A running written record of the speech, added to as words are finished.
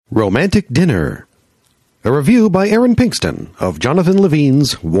Romantic Dinner. A review by Aaron Pinkston of Jonathan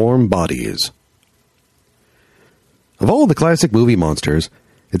Levine's Warm Bodies. Of all the classic movie monsters,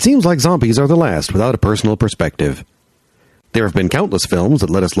 it seems like zombies are the last without a personal perspective. There have been countless films that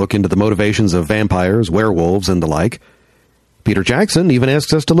let us look into the motivations of vampires, werewolves, and the like. Peter Jackson even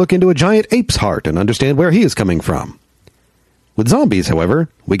asks us to look into a giant ape's heart and understand where he is coming from. With zombies, however,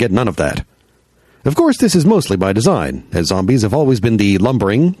 we get none of that. Of course, this is mostly by design, as zombies have always been the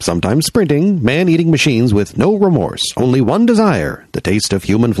lumbering, sometimes sprinting, man-eating machines with no remorse, only one desire, the taste of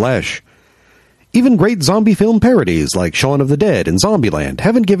human flesh. Even great zombie film parodies like Shaun of the Dead and Zombieland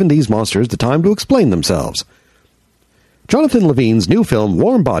haven't given these monsters the time to explain themselves. Jonathan Levine's new film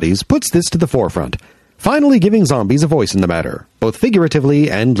Warm Bodies puts this to the forefront, finally giving zombies a voice in the matter, both figuratively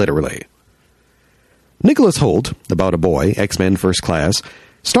and literally. Nicholas Hoult, about a boy, X-Men First Class,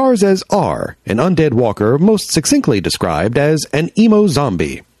 stars as R, an undead walker most succinctly described as an emo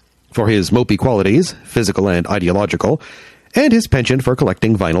zombie, for his mopey qualities, physical and ideological, and his penchant for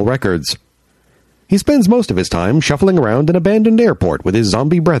collecting vinyl records. He spends most of his time shuffling around an abandoned airport with his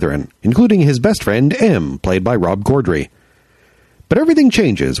zombie brethren, including his best friend M, played by Rob Corddry. But everything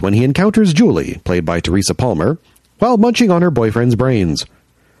changes when he encounters Julie, played by Teresa Palmer, while munching on her boyfriend's brains.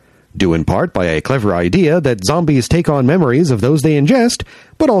 Due in part by a clever idea that zombies take on memories of those they ingest,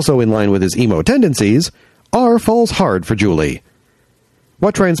 but also in line with his emo tendencies, R falls hard for Julie.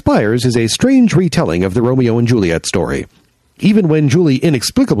 What transpires is a strange retelling of the Romeo and Juliet story. Even when Julie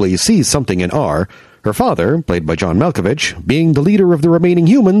inexplicably sees something in R, her father, played by John Malkovich, being the leader of the remaining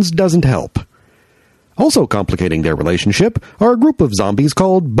humans, doesn't help. Also complicating their relationship are a group of zombies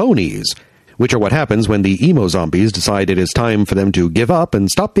called Bonies, which are what happens when the emo zombies decide it is time for them to give up and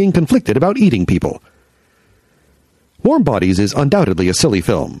stop being conflicted about eating people. Warm Bodies is undoubtedly a silly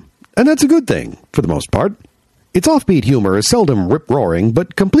film, and that's a good thing, for the most part. Its offbeat humor is seldom rip-roaring,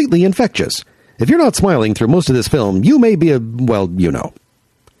 but completely infectious. If you're not smiling through most of this film, you may be Rob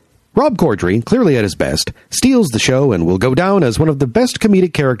Corddry, clearly at his best, steals the show and will go down as one of the best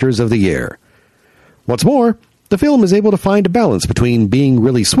comedic characters of the year. What's more, the film is able to find a balance between being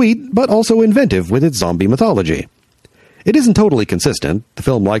really sweet, but also inventive with its zombie mythology. It isn't totally consistent. The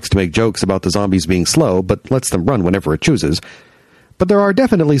film likes to make jokes about the zombies being slow, but lets them run whenever it chooses. But there are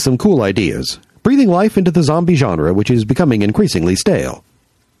definitely some cool ideas, breathing life into the zombie genre, which is becoming increasingly stale.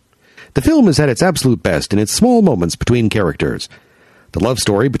 The film is at its absolute best in its small moments between characters. The love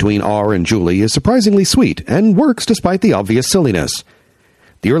story between R and Julie is surprisingly sweet, and works despite the obvious silliness.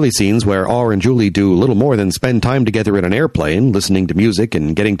 The early scenes where R and Julie do little more than spend time together in an airplane, listening to music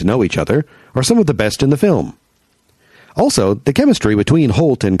and getting to know each other, are some of the best in the film. Also, the chemistry between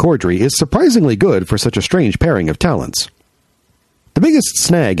Hoult and Corddry is surprisingly good for such a strange pairing of talents. The biggest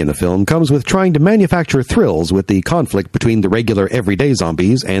snag in the film comes with trying to manufacture thrills with the conflict between the regular everyday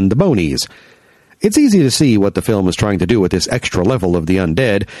zombies and the Bonies. It's easy to see what the film is trying to do with this extra level of the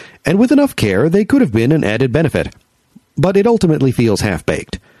undead, and with enough care they could have been an added benefit. But it ultimately feels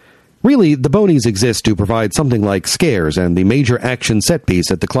half-baked. Really, the Bonies exist to provide something like scares and the major action set-piece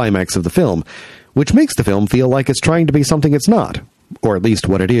at the climax of the film, which makes the film feel like it's trying to be something it's not, or at least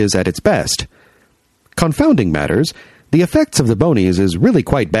what it is at its best. Confounding matters, the effects of the Bonies is really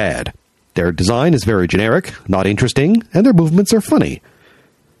quite bad. Their design is very generic, not interesting, and their movements are funny.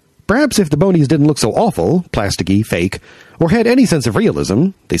 Perhaps if the Bonies didn't look so awful, plasticky, fake, or had any sense of realism,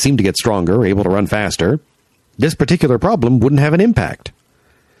 they seem to get stronger, able to run faster, this particular problem wouldn't have an impact.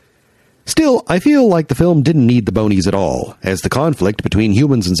 Still, I feel like the film didn't need the Bonies at all, as the conflict between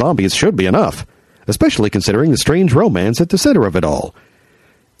humans and zombies should be enough, especially considering the strange romance at the center of it all.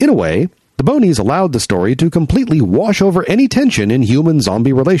 In a way, the Bonies allowed the story to completely wash over any tension in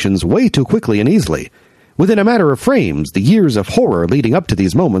human-zombie relations way too quickly and easily. Within a matter of frames, the years of horror leading up to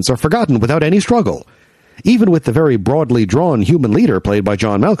these moments are forgotten without any struggle, even with the very broadly drawn human leader played by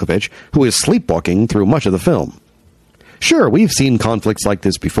John Malkovich, who is sleepwalking through much of the film. Sure, we've seen conflicts like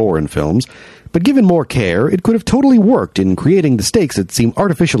this before in films, but given more care, it could have totally worked in creating the stakes that seem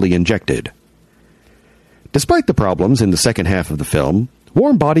artificially injected. Despite the problems in the second half of the film,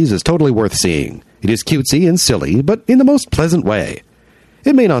 Warm Bodies is totally worth seeing. It is cutesy and silly, but in the most pleasant way.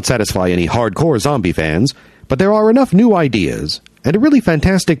 It may not satisfy any hardcore zombie fans, but there are enough new ideas, and a really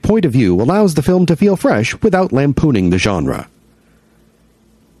fantastic point of view allows the film to feel fresh without lampooning the genre.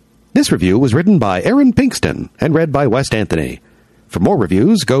 This review was written by Aaron Pinkston and read by Wes Anthony. For more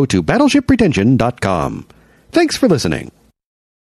reviews, go to battleshippretension.com. Thanks for listening.